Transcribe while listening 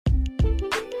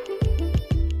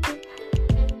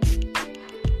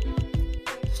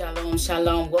Shalom,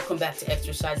 shalom. Welcome back to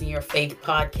Exercising Your Faith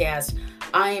podcast.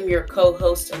 I am your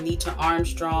co-host, Anita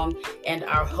Armstrong, and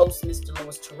our host, Mr.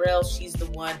 Lois Terrell. She's the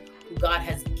one who God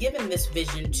has given this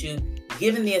vision to,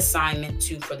 given the assignment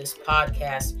to for this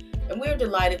podcast. And we're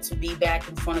delighted to be back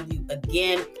in front of you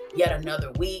again, yet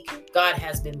another week. God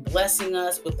has been blessing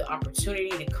us with the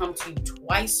opportunity to come to you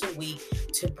twice a week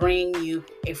to bring you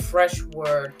a fresh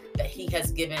word that He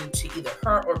has given to either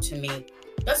her or to me.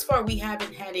 Thus far, we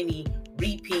haven't had any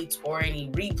repeats or any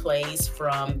replays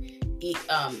from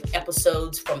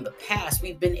episodes from the past.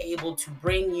 We've been able to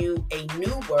bring you a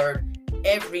new word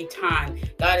every time.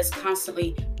 God is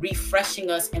constantly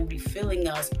refreshing us and refilling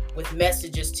us with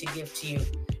messages to give to you.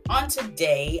 On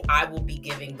today, I will be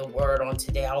giving the word on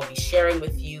today. I will be sharing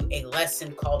with you a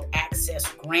lesson called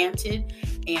Access Granted.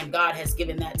 And God has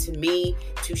given that to me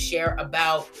to share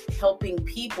about helping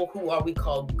people who we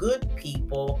call good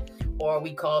people, or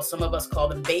some of us call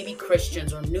them baby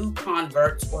Christians or new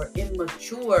converts or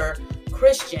immature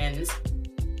Christians.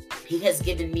 He has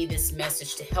given me this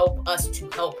message to help us to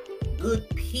help good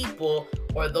people,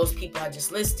 or those people I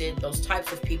just listed, those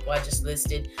types of people I just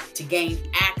listed, to gain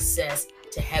access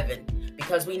to heaven.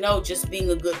 Because we know just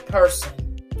being a good person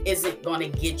isn't going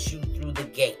to get you through the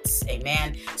gates.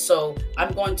 Amen. So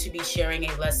I'm going to be sharing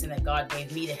a lesson that God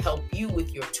gave me to help you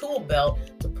with your tool belt,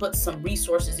 to put some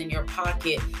resources in your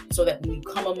pocket so that when you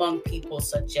come among people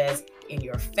such as in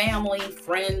your family,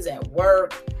 friends, at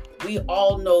work, we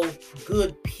all know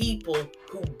good people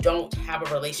who don't have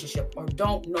a relationship or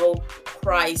don't know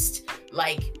Christ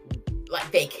like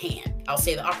they can. I'll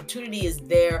say the opportunity is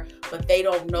there, but they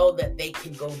don't know that they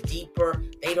can go deeper.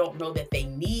 They don't know that they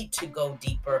need to go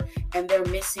deeper, and they're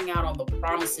missing out on the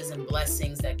promises and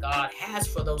blessings that God has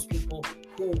for those people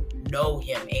who know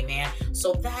Him. Amen.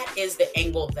 So that is the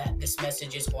angle that this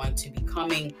message is going to be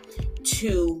coming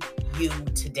to you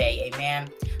today. Amen.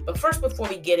 But first, before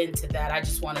we get into that, I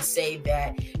just want to say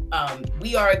that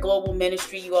we are a global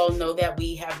ministry. You all know that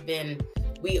we have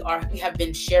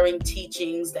been sharing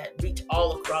teachings that reach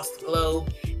all across the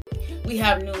globe. We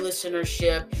have new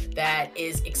listenership that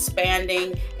is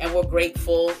expanding, and we're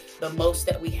grateful. The most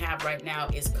that we have right now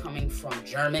is coming from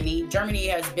Germany. Germany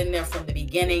has been there from the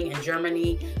beginning, and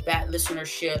Germany, that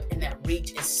listenership and that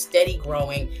reach is steady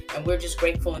growing, and we're just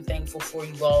grateful and thankful for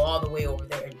you all the way over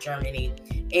there in Germany.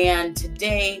 And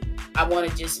today, I want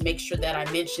to just make sure that I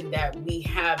mention that we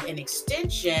have an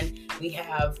extension. We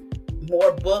have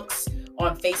more books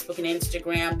on Facebook and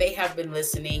Instagram. They have been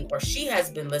listening, or she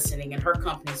has been listening, and her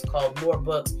company is called More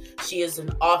Books. She is an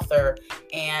author,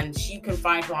 and you can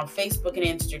find her on Facebook and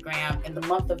Instagram. In the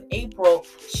month of April,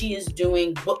 she is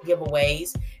doing book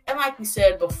giveaways. And like we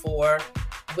said before,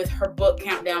 with her book,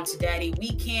 Countdown to Daddy,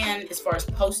 we can, as far as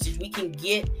postage, we can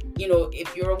get,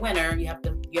 if you're a winner, you have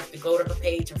to go to her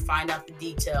page and find out the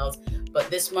details. But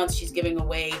this month, she's giving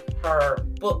away her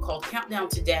book called Countdown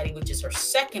to Daddy, which is her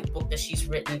second book that she's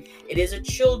written. It is a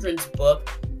children's book,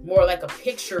 more like a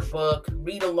picture book,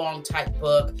 read-along type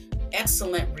book.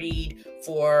 Excellent read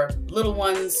for little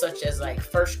ones, such as like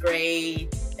first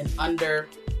grade and under.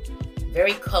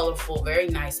 Very colorful, very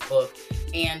nice book.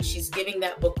 And she's giving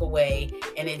that book away,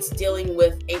 and it's dealing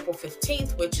with April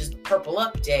 15th, which is Purple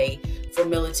Up Day for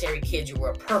military kids. You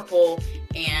wear purple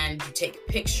and you take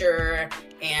a picture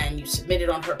and you submit it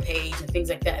on her page and things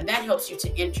like that. And that helps you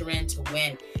to enter in to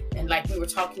win. And like we were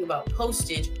talking about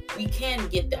postage, we can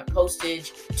get that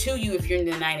postage to you if you're in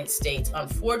the United States.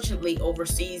 Unfortunately,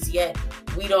 overseas yet,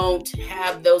 we don't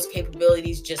have those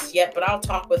capabilities just yet. But I'll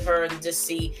talk with her and just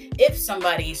see if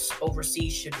somebody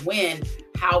overseas should win,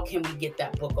 how can we get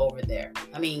that book over there?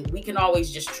 I mean, we can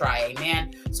always just try,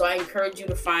 amen? So I encourage you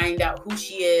to find out who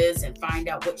she is and find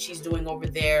out what she's doing over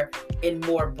there in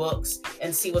More Books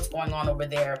and see what's going on over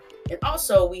there. And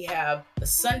also, we have the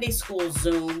Sunday School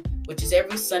Zoom, which is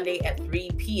every Sunday at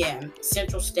 3 p.m.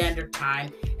 Central Standard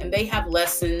Time. And they have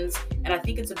lessons, and I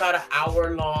think it's about an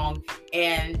hour long.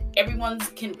 And everyone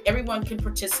can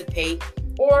participate,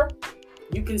 or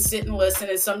you can sit and listen.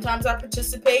 And sometimes I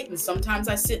participate and sometimes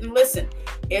I sit and listen.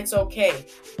 It's okay.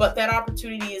 But that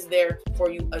opportunity is there for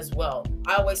you as well.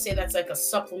 I always say that's like a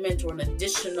supplement or an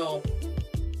additional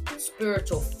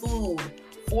spiritual food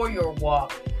for your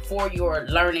walk, for your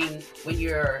learning when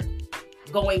you're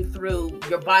going through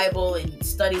your Bible and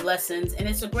study lessons. And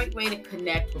it's a great way to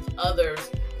connect with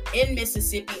others in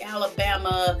Mississippi,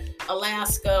 Alabama,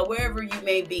 Alaska, wherever you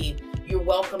may be. You're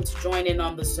welcome to join in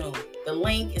on the Zoom. The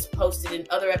link is posted in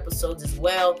other episodes as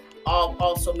well. I'll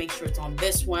also make sure it's on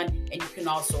this one, and you can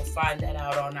also find that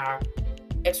out on our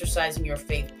Exercising Your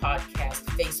Faith podcast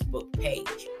Facebook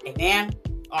page. Amen.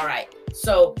 All right.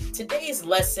 So today's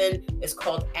lesson is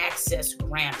called Access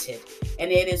Granted,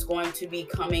 and it is going to be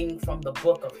coming from the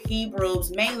book of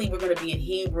Hebrews. Mainly, we're going to be in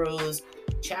Hebrews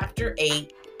chapter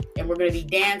 8, and we're going to be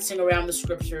dancing around the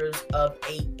scriptures of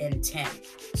 8 and 10.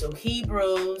 So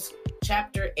Hebrews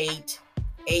chapter 8,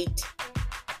 8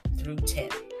 through 10.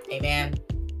 Amen.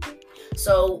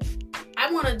 So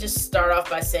I want to just start off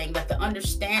by saying that the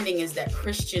understanding is that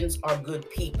Christians are good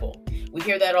people. We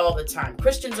hear that all the time.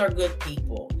 Christians are good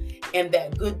people, and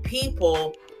that good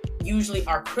people usually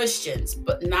are Christians,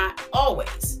 but not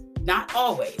always. Not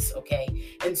always,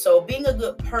 okay? And so being a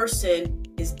good person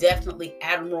is definitely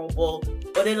admirable,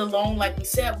 but it alone, like we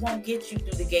said, won't get you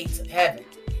through the gates of heaven.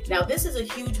 Now, this is a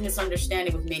huge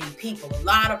misunderstanding with many people. A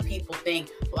lot of people think,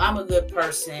 well, I'm a good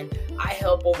person. I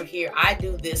help over here. I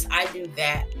do this. I do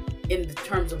that in the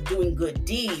terms of doing good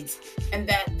deeds, and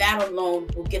that alone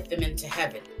will get them into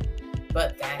heaven.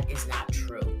 But that is not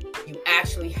true. You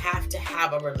actually have to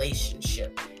have a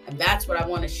relationship. And that's what I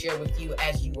want to share with you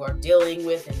as you are dealing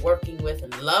with and working with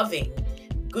and loving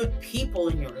good people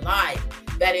in your life,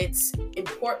 that it's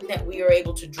important that we are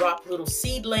able to drop little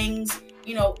seedlings,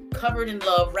 covered in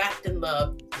love, wrapped in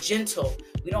love, gentle.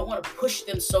 We don't want to push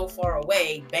them so far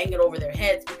away, bang it over their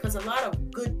heads, because a lot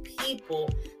of good people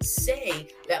say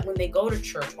that when they go to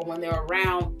church or when they're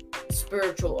around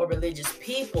spiritual or religious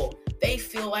people, they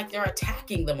feel like they're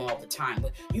attacking them all the time.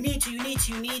 You need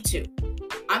to.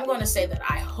 I'm going to say that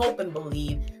I hope and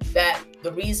believe that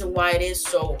the reason why it is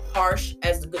so harsh,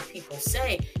 as the good people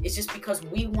say, is just because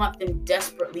we want them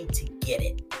desperately to get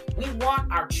it. We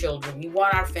want our children, we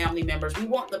want our family members, we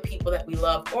want the people that we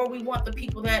love, or we want the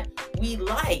people that we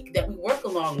like, that we work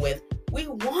along with. We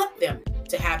want them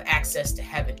to have access to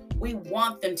heaven. We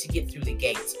want them to get through the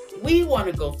gates. We want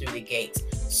to go through the gates.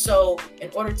 So in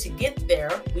order to get there,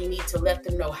 we need to let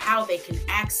them know how they can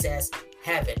access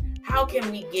heaven. How can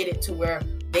we get it to where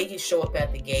they can show up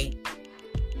at the gate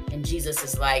and Jesus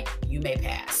is like, you may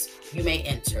pass, you may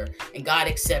enter, and God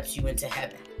accepts you into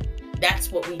heaven.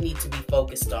 That's what we need to be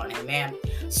focused on. Amen.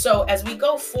 So as we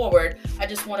go forward, I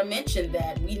just want to mention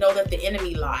that we know that the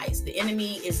enemy lies. The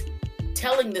enemy is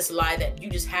telling this lie that you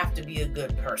just have to be a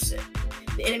good person.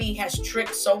 The enemy has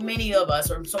tricked so many of us,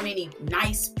 or so many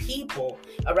nice people,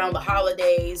 around the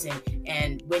holidays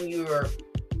and when your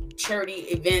charity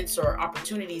events or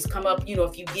opportunities come up,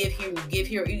 if you give here, you give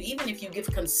here, even if you give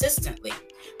consistently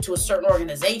to a certain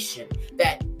organization,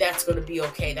 that's going to be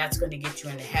okay. That's going to get you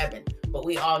into heaven. But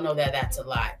we all know that that's a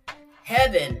lie.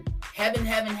 Heaven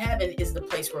is the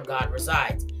place where God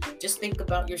resides. Just think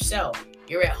about yourself.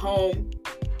 You're at home,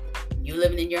 you're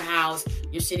living in your house,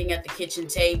 you're sitting at the kitchen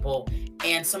table,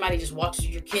 and somebody just walks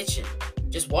through your kitchen,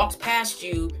 just walks past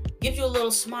you, gives you a little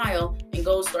smile, and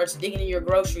starts digging in your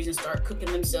groceries and start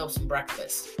cooking themselves some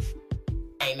breakfast.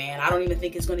 Hey man, I don't even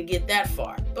think it's going to get that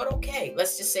far. But okay,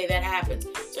 let's just say that happens.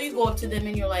 So you go up to them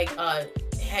and you're like,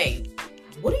 hey,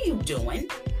 what are you doing?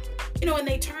 And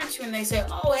they turn to you and they say,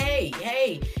 oh,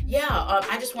 hey, yeah,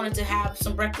 I just wanted to have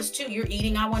some breakfast too. You're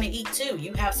eating, I want to eat too.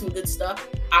 You have some good stuff,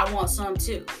 I want some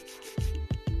too.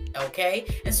 Okay?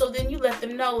 And so then you let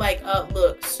them know, like,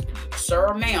 look, sir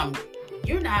or ma'am,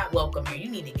 you're not welcome here.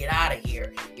 You need to get out of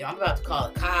here. I'm about to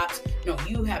call the cops. No,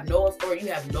 you have no authority.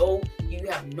 You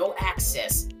have no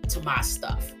access to my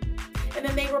stuff. And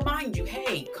then they remind you,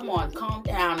 hey, come on, calm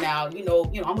down now.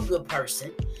 I'm a good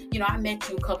person. I met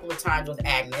you a couple of times with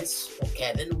Agnes or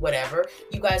Kevin, whatever.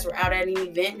 You guys were out at an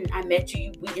event and I met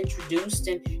you. We introduced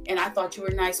and I thought you were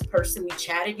a nice person. We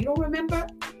chatted. You don't remember?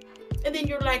 And then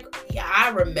you're like, yeah, I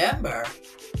remember.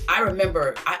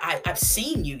 I've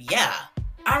seen you. Yeah.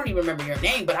 I don't even remember your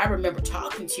name, but I remember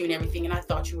talking to you and everything. And I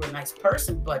thought you were a nice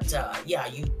person. But yeah,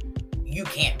 you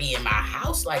can't be in my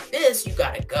house like this. You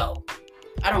got to go.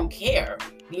 I don't care.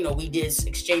 We did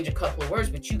exchange a couple of words,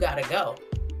 but you got to go.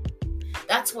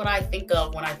 That's what I think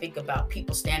of when I think about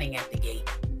people standing at the gate.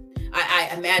 I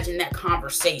imagine that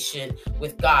conversation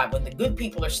with God when the good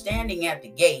people are standing at the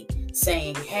gate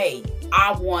saying, hey,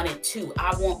 I want it too.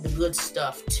 I want the good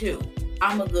stuff too.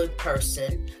 I'm a good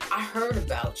person. I heard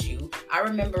about you. I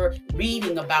remember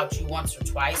reading about you once or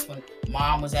twice when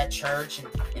mom was at church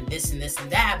and this and this and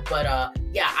that. But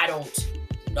yeah, I don't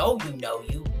know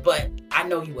you, but I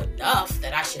know you enough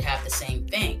that I should have the same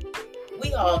thing.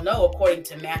 We all know, according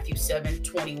to Matthew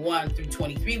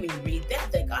 7:21-23, when you read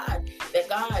that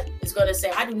God is going to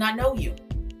say, I do not know you.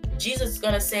 Jesus is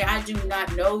going to say, I do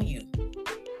not know you.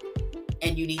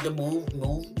 And you need to move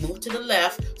to the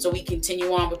left so we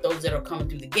continue on with those that are coming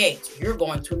through the gates. You're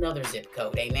going to another zip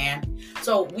code, amen?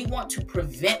 So we want to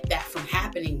prevent that from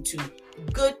happening to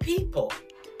good people.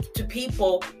 To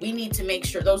people, we need to make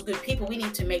sure, those good people, we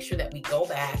need to make sure that we go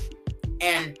back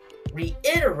and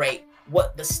reiterate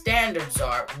what the standards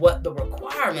are, what the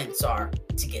requirements are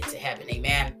to get to heaven.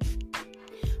 Amen.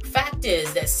 Fact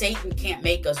is that Satan can't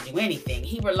make us do anything.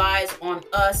 He relies on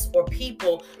us or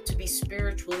people to be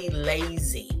spiritually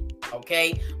lazy.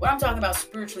 Okay? When I'm talking about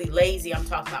spiritually lazy, I'm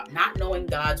talking about not knowing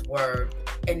God's word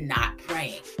and not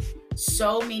praying.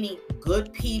 So many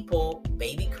good people,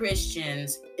 baby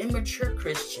Christians, immature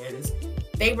Christians,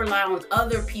 they rely on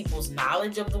other people's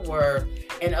knowledge of the word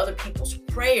and other people's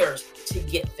prayers to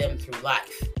get them through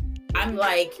life. I'm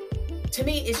like, to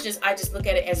me, it's just, I just look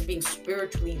at it as being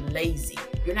spiritually lazy.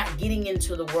 You're not getting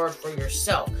into the word for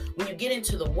yourself. When you get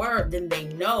into the word, then they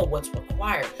know what's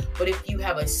required. But if you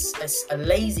have a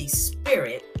lazy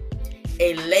spirit,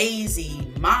 a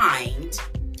lazy mind,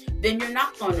 then you're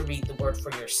not going to read the word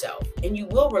for yourself. And you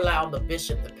will rely on the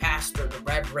bishop, the pastor, the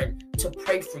reverend to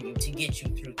pray for you, to get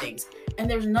you through things. And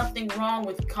there's nothing wrong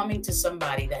with coming to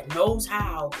somebody that knows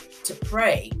how to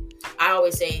pray. I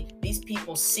always say these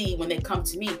people see, when they come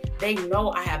to me, they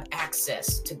know I have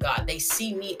access to God. They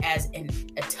see me as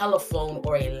a telephone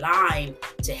or a line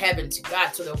to heaven, to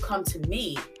God. So they'll come to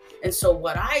me. And so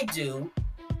what I do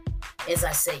is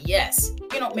I say, yes,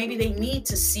 maybe they need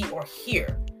to see or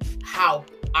hear how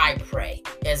I pray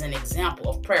as an example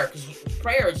of prayer, because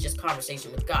prayer is just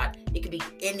conversation with God. It could be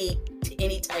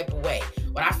any type of way.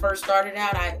 When I first started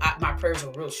out, my prayers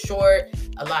were real short,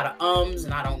 a lot of ums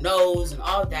and I don't knows and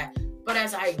all of that. But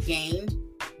as I gained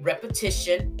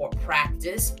repetition or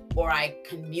practice, or I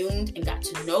communed and got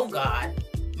to know God,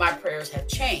 my prayers have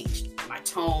changed. My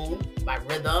tone, my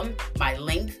rhythm, my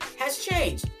length has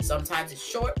changed. Sometimes it's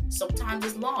short, sometimes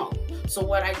it's long. So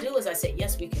what I do is I say,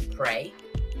 yes, we can pray.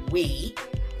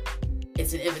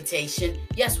 It's an invitation.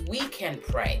 Yes, we can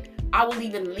pray. I will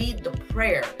even lead the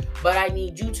prayer, but I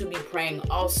need you to be praying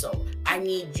also. I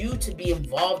need you to be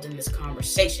involved in this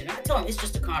conversation. And I tell them it's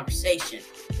just a conversation.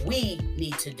 We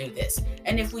need to do this.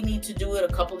 And if we need to do it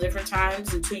a couple different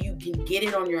times until you can get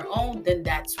it on your own, then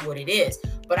that's what it is.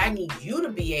 But I need you to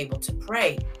be able to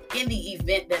pray in the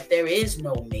event that there is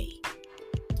no me.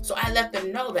 So I let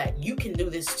them know that you can do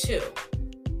this too.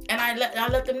 And I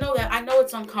let them know that I know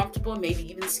it's uncomfortable, maybe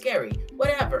even scary,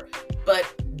 whatever, but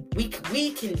we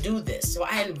can do this. So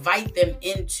I invite them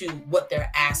into what they're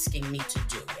asking me to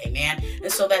do. Amen. And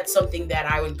so that's something that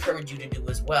I would encourage you to do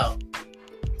as well.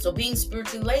 So being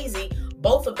spiritually lazy,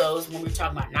 both of those, when we're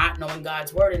talking about not knowing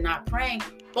God's word and not praying,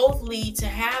 both lead to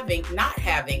not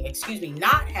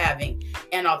having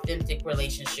an authentic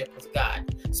relationship with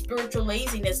God. Spiritual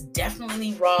laziness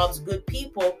definitely robs good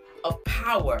people of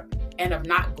power and of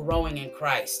not growing in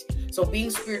Christ. So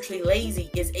being spiritually lazy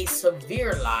is a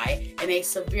severe lie and a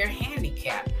severe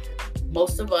handicap.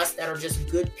 Most of us that are just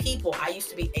good people, I used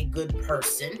to be a good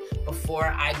person before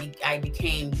I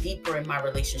became deeper in my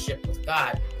relationship with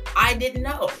God. I didn't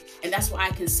know. And that's why I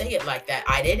can say it like that.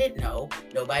 I didn't know.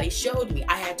 Nobody showed me.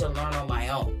 I had to learn on my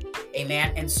own.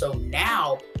 Amen. And so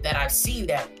now that I've seen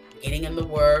that, getting in the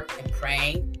word and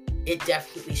praying, it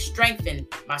definitely strengthened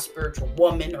my spiritual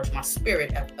woman or my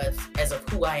spirit as of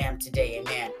who I am today.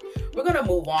 Amen. We're going to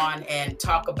move on and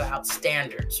talk about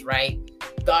standards, right?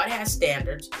 God has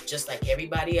standards just like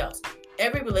everybody else.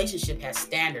 Every relationship has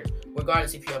standards,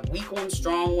 regardless if you have weak ones,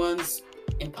 strong ones,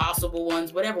 impossible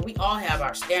ones, whatever. We all have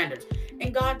our standards,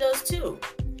 and God does too.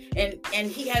 And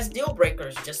he has deal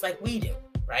breakers just like we do,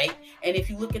 right? And if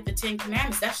you look at the 10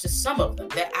 Commandments, that's just some of them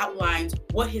that outlines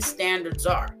what his standards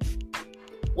are,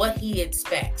 what he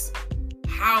expects,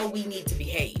 how we need to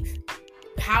behave,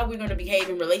 how we're going to behave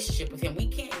in relationship with him. We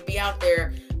can't be out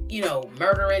there,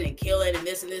 murdering and killing and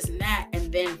this and that, and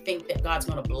then think that God's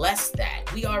going to bless that.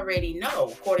 We already know,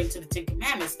 according to the 10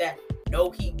 Commandments, that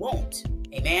no, he won't.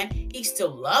 Amen. He still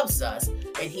loves us,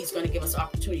 and he's going to give us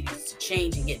opportunities to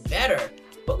change and get better.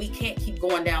 But we can't keep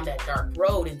going down that dark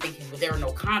road and thinking, well, there are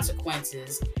no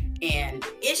consequences and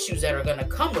issues that are going to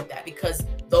come with that, because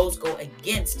those go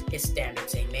against his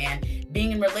standards. Amen.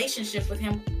 Being in relationship with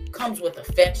him comes with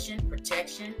affection,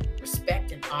 protection,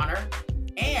 respect, and honor.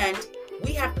 And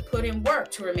we have to put in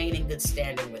work to remain in good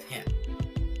standing with him,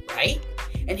 right?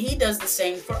 And he does the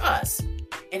same for us.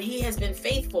 And he has been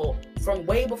faithful from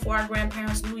way before our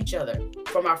grandparents knew each other.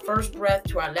 From our first breath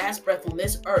to our last breath on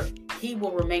this earth, he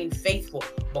will remain faithful.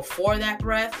 Before that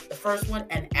breath, the first one,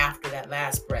 and after that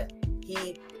last breath,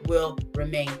 he will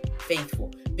remain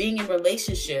faithful. Being in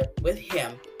relationship with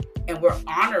him, and he's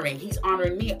honoring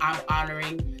me,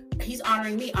 he's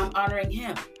honoring me, I'm honoring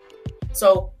him.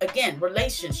 So again,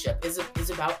 relationship is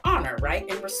about honor, right?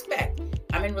 And respect.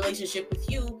 I'm in relationship with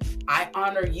you, I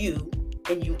honor you,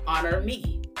 and you honor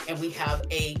me, and we have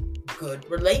a good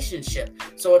relationship.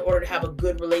 So in order to have a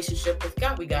good relationship with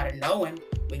God, we got to know him,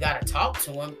 we got to talk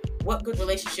to him, what good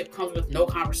relationship comes with no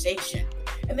conversation?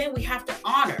 And then we have to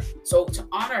honor. So to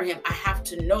honor him, I have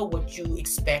to know what you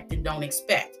expect and don't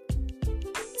expect.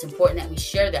 It's important that we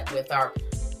share that with our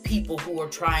people who are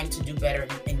trying to do better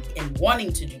and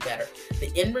wanting to do better.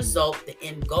 The end result, the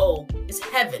end goal is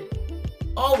heaven.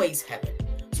 Always heaven.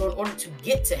 So in order to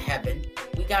get to heaven,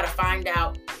 we got to find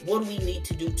out what do we need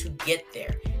to do to get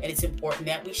there. And it's important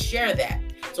that we share that.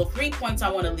 So 3 points I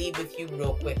want to leave with you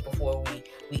real quick before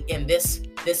we end this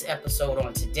episode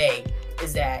on today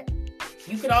is that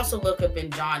you can also look up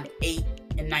in John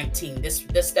 8:19.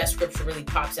 That scripture really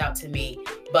pops out to me,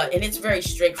 and it's very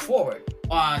straightforward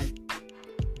on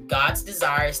God's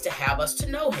desire is to have us to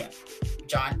know him.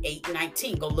 John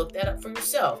 8:19. Go look that up for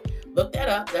yourself. Look that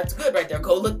up. That's good right there.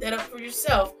 Go look that up for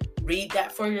yourself. Read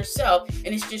that for yourself. And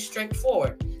it's just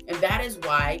straightforward. And that is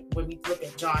why when we look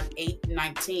at John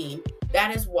 8:19,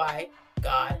 that is why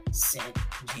God sent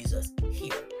Jesus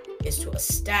here, is to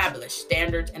establish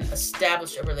standards and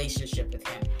establish a relationship with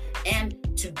him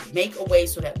and to make a way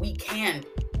so that we can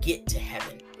get to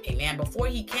heaven. Amen. Before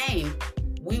he came,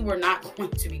 we were not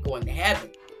going to be going to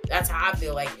heaven. That's how I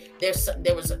feel like there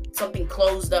was something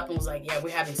closed up and was like, yeah, we're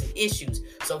having some issues.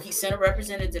 So he sent a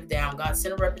representative down. God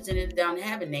sent a representative down to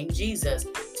heaven named Jesus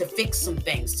to fix some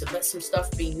things, to let some stuff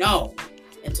be known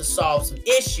and to solve some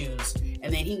issues.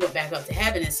 And then he went back up to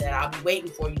heaven and said, I'll be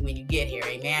waiting for you when you get here.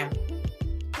 Amen.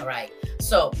 All right.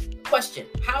 So question,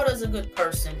 how does a good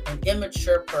person, an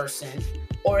immature person,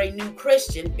 or a new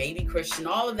Christian, baby Christian,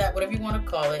 all of that, whatever you want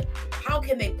to call it, how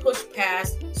can they push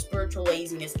past spiritual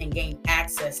laziness and gain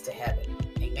access to heaven?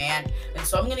 Amen. And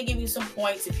so I'm going to give you some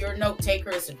points. If you're a note taker,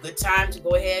 it's a good time to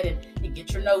go ahead and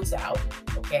get your notes out.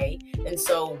 Okay. And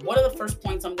so one of the first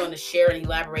points I'm going to share and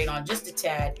elaborate on just a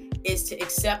tad is to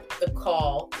accept the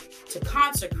call to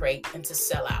consecrate and to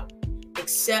sell out.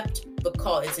 Accept the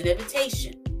call. It's an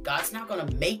invitation. God's not going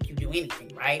to make you do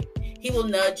anything, right? He will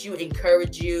nudge you,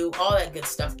 encourage you, all that good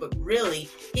stuff. But really,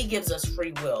 he gives us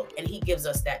free will and he gives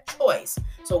us that choice.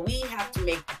 So we have to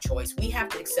make the choice. We have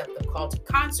to accept the call to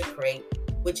consecrate,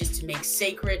 which is to make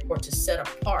sacred or to set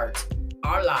apart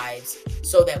our lives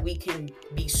so that we can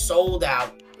be sold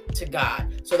out to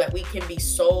God, so that we can be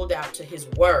sold out to his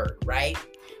word, right?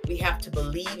 We have to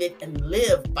believe it and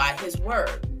live by his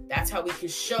word. That's how we can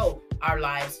show our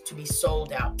lives to be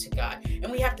sold out to God.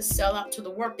 And we have to sell out to the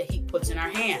work that he puts in our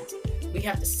hands. We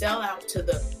have to sell out to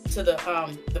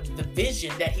the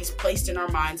vision that he's placed in our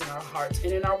minds and our hearts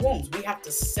and in our wombs. We have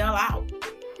to sell out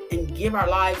and give our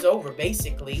lives over,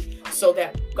 basically, so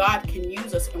that God can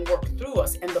use us and work through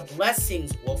us and the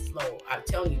blessings will flow. I'm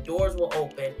telling you, doors will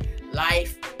open.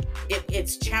 Life,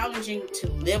 it's challenging to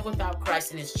live without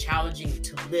Christ and it's challenging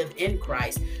to live in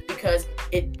Christ because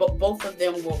both of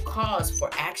them will cause for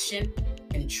action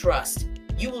and trust.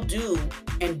 You will do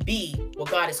and be what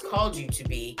God has called you to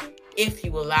be if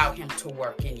you allow him to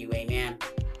work in you. Amen.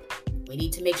 We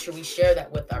need to make sure we share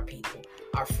that with our people,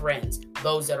 our friends,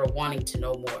 those that are wanting to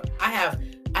know more. I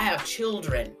have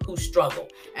children who struggle,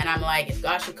 and I'm like, if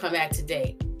God should come back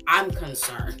today, I'm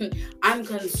concerned. I'm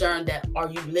concerned that are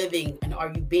you living and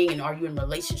are you being and are you in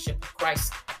relationship with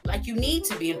Christ like you need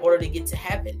to be in order to get to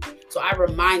heaven? So I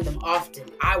remind them often,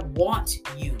 I want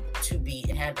you to be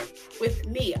in heaven with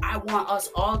me. I want us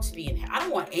all to be in heaven. I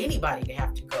don't want anybody to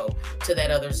have to go to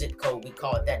that other zip code. We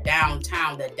call it that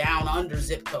downtown, that down under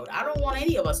zip code. I don't want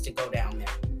any of us to go down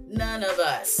there. None of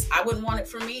us. I wouldn't want it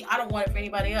for me. I don't want it for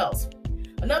anybody else.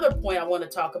 Another point I want to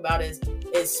talk about is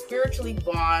spiritually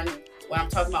bond. When I'm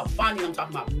talking about bonding, I'm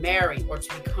talking about marry or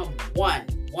to become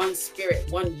one spirit,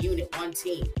 one unit, one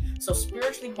team. So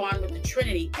spiritually bond with the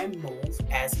Trinity and move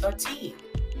as a team.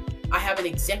 I have an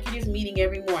executive meeting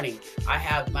every morning. I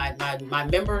have my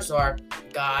members are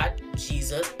God,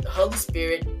 Jesus, the Holy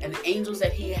Spirit, and the angels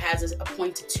that he has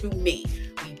appointed to me.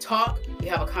 We talk, we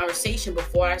have a conversation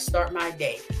before I start my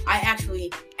day. I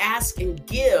actually ask and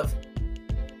give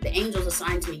the angels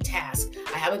assigned to me tasks.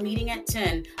 I have a meeting at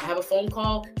 10. I have a phone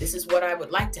call. This is what I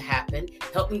would like to happen.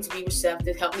 Help me to be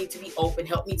receptive. Help me to be open.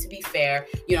 Help me to be fair.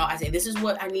 You know, I say, this is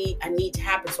what I need to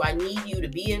happen. So I need you to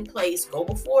be in place, go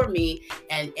before me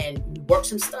and work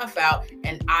some stuff out.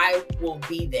 And I will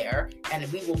be there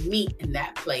and we will meet in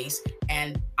that place.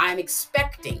 And I'm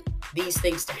expecting these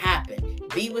things to happen.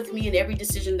 Be with me in every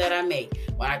decision that I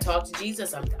make. When I talk to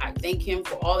Jesus, I thank him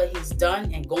for all that he's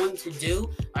done and going to do.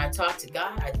 When I talk to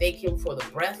God, I thank him for the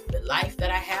breath, the life that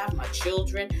I have, my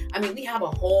children. I mean, we have a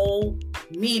whole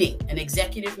meeting, an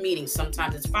executive meeting.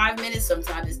 Sometimes it's 5 minutes,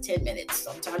 sometimes it's 10 minutes,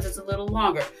 sometimes it's a little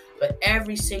longer. But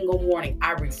every single morning,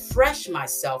 I refresh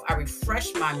myself, I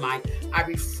refresh my mind, I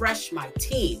refresh my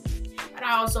team. And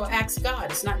I also ask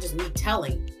God, it's not just me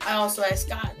telling. I also ask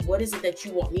God, what is it that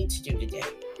you want me to do today?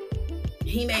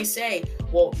 He may say,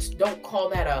 well, don't call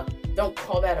that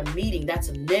a meeting. That's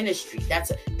a ministry.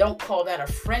 Don't call that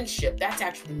a friendship. That's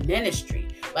actually ministry.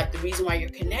 Like the reason why you're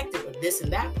connected with this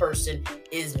and that person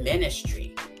is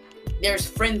ministry. There's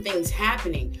friend things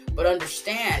happening, but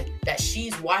understand that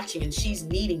she's watching and she's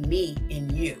needing me in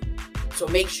you. So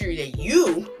make sure that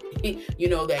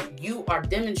that you are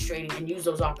demonstrating and use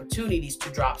those opportunities to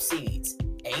drop seeds.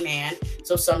 Amen.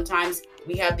 So sometimes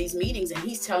we have these meetings and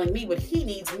he's telling me what he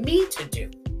needs me to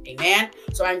do. Amen.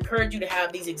 So I encourage you to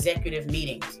have these executive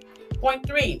meetings. Point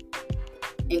 3,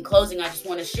 in closing, I just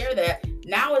want to share that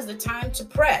now is the time to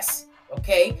press.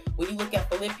 Okay. When you look at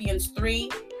Philippians 3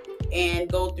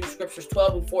 and go through scriptures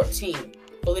 12 and 14,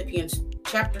 Philippians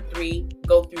chapter 3,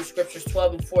 go through scriptures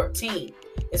 12 and 14.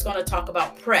 It's going to talk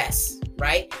about press,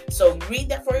 right? So read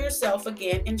that for yourself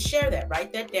again and share that.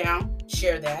 Write that down,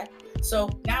 share that. So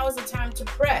now is the time to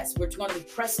press. We're going to be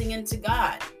pressing into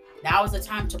God. Now is the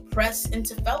time to press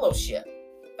into fellowship.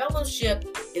 Fellowship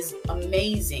is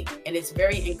amazing and it's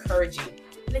very encouraging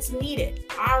and it's needed.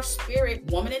 Our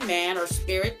spirit, woman and man, our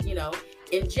spirit,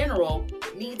 in general,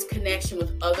 needs connection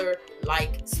with other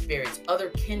like spirits, other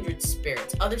kindred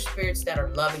spirits, other spirits that are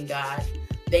loving God.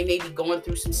 They may be going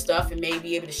through some stuff and may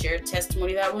be able to share a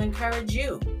testimony that will encourage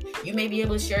you. You may be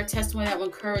able to share a testimony that will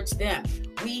encourage them.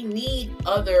 We need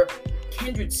other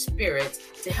kindred spirits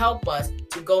to help us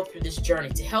to go through this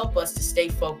journey, to help us to stay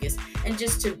focused and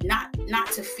just to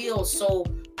not to feel so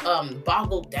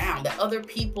boggled down that other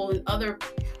people and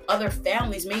other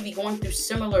families may be going through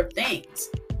similar things.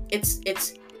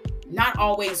 It's not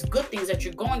always good things that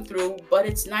you're going through, but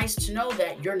it's nice to know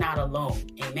that you're not alone.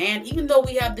 Amen. Even though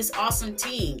we have this awesome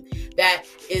team that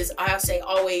is, I say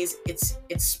always, it's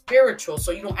spiritual,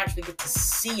 so you don't actually get to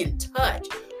see and touch,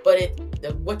 but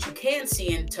what you can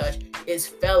see and touch is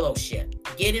fellowship.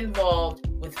 Get involved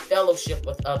with fellowship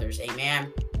with others.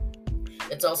 Amen.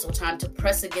 It's also time to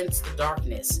press against the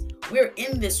darkness. We're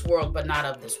in this world, but not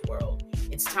of this world.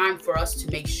 It's time for us to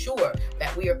make sure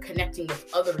that we are connecting with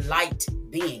other light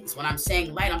beings. When I'm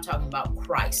saying light, I'm talking about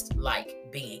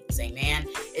Christ-like beings. Amen.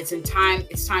 It's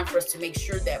time for us to make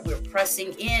sure that we're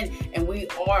pressing in and we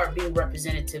are being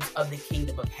representatives of the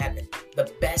kingdom of heaven, the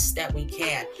best that we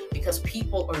can, because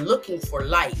people are looking for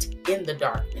light in the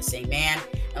darkness. Amen.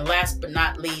 And last but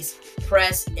not least,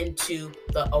 press into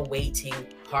the awaiting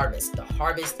harvest. The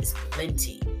harvest is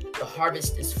plenty. The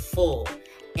harvest is full.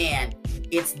 And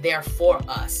it's there for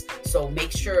us. So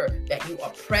make sure that you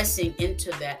are pressing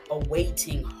into that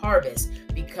awaiting harvest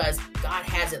because God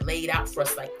has it laid out for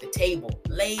us like the table.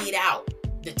 Laid out.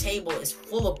 The table is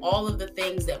full of all of the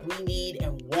things that we need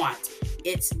and want.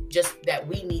 It's just that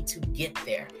we need to get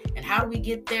there. And how do we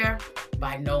get there?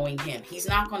 By knowing Him. He's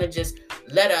not going to just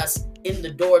let us in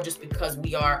the door just because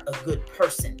we are a good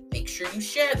person. Make sure you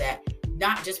share that.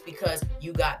 Not just because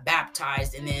you got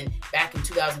baptized and then back in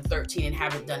 2013 and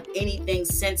haven't done anything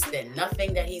since then.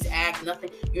 Nothing that He's asked,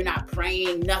 nothing. You're not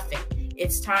praying, nothing.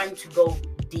 It's time to go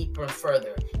deeper and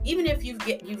further. Even if you've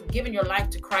given your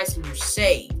life to Christ and you're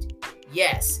saved.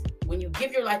 Yes, when you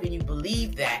give your life and you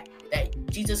believe that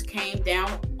Jesus came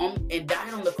down and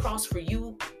died on the cross for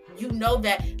you, you know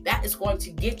that is going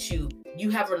to get you. You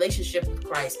have a relationship with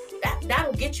Christ.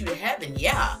 That'll get you to heaven,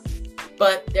 yeah.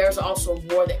 But there's also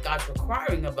more that God's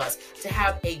requiring of us to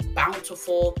have a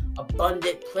bountiful,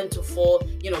 abundant, plentiful,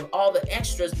 all the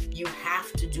extras. You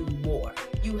have to do more.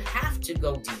 You have to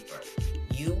go deeper.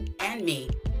 You and me,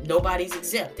 nobody's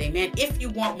exempt. Amen. If you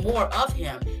want more of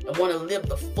Him and want to live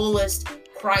the fullest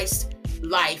Christ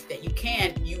life that you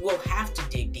can, you will have to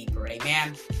dig deeper.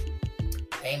 Amen.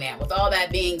 Amen. With all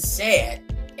that being said,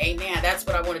 amen. That's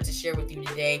what I wanted to share with you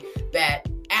today, that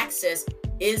access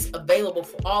is available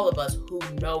for all of us who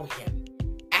know Him.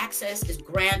 Access is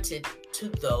granted to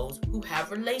those who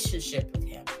have relationship with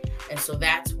Him. And so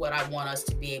that's what I want us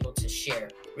to be able to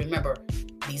share. Remember,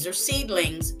 these are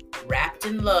seedlings wrapped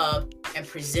in love and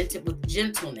presented with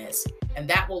gentleness, and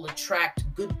that will attract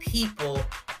good people,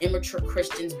 immature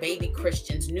Christians, baby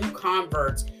Christians, new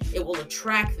converts. It will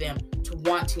attract them to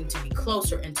wanting to be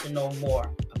closer and to know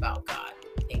more about God.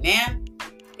 Amen.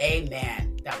 Amen.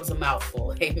 That was a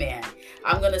mouthful. Amen.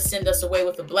 I'm going to send us away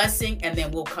with a blessing and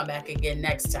then we'll come back again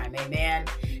next time. Amen.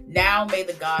 Now may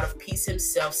the God of peace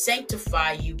Himself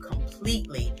sanctify you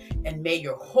completely, and may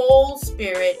your whole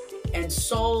spirit and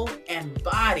soul and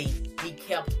body be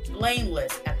kept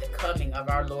blameless at the coming of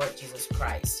our Lord Jesus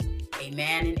Christ.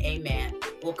 Amen and amen.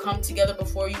 We'll come together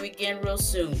before you again real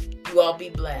soon. You all be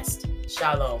blessed.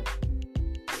 Shalom.